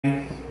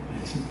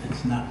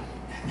it's not.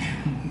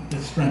 The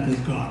strength is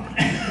gone.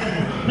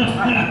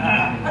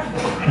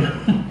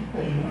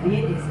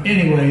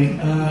 Anyway,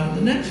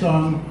 the next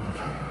song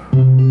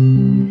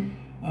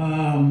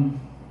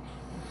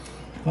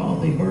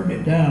called "They Burned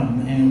It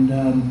Down," and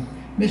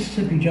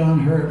Mississippi John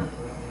Hurt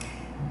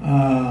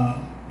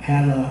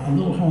had a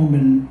little home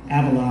in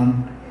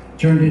Avalon,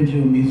 turned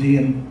into a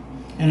museum,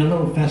 and a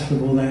little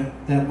festival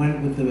that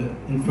went with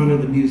in front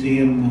of the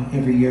museum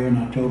every year in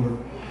October.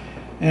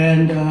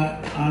 And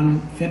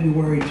on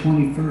February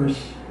 21st,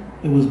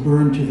 it was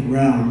burned to the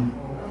ground.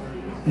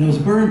 And it was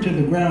burned to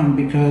the ground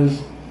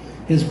because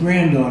his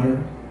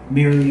granddaughter,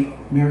 Mary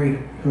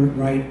Hurt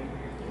Wright,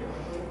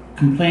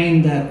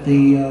 complained that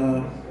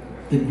the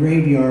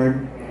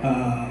graveyard,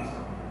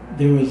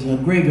 there was a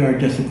graveyard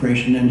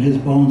desecration, and his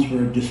bones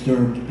were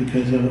disturbed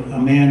because of a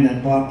man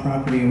that bought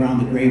property around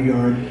the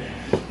graveyard,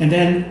 and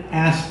then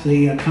asked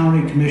the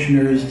county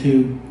commissioners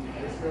to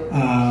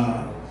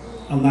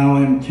allow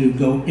him to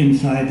go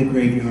inside the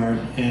graveyard.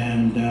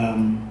 And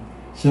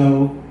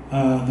so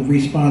the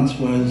response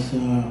was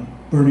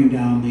burning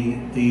down the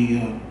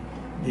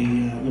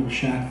little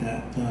shack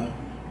that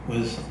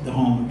was the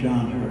home of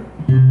John Hurt.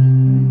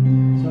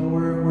 So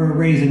we're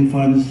raising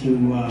funds to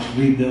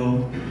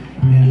rebuild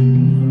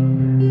and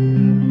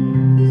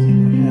see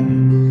what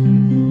happens.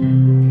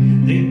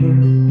 They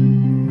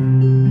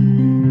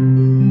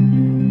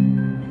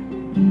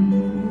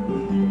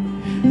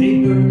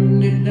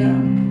burned it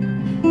down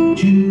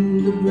to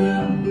the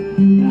ground,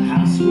 the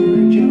house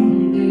where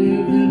John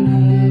lived in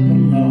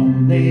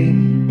Avalon. They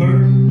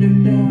burned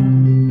it down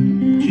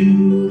to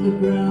the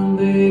ground.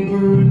 They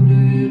burned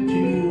it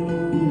to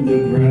the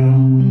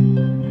ground.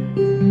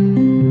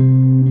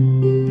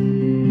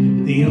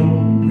 The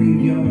old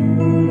graveyard,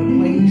 a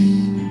place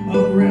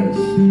of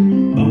rest,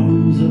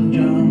 bones of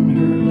John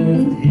Hurt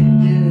left in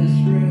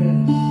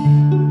distress.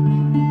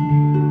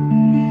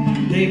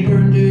 They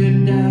burned it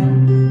down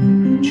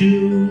to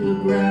the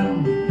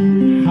ground,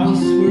 the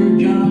house where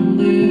John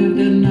lived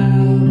in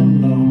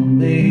Avalon.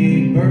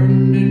 They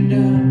burned it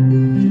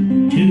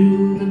down to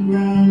the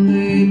ground.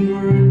 They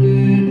burned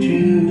it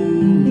to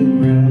the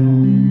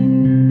ground.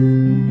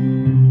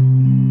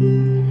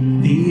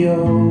 The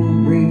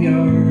old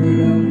graveyard,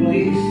 a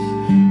place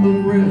of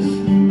rest,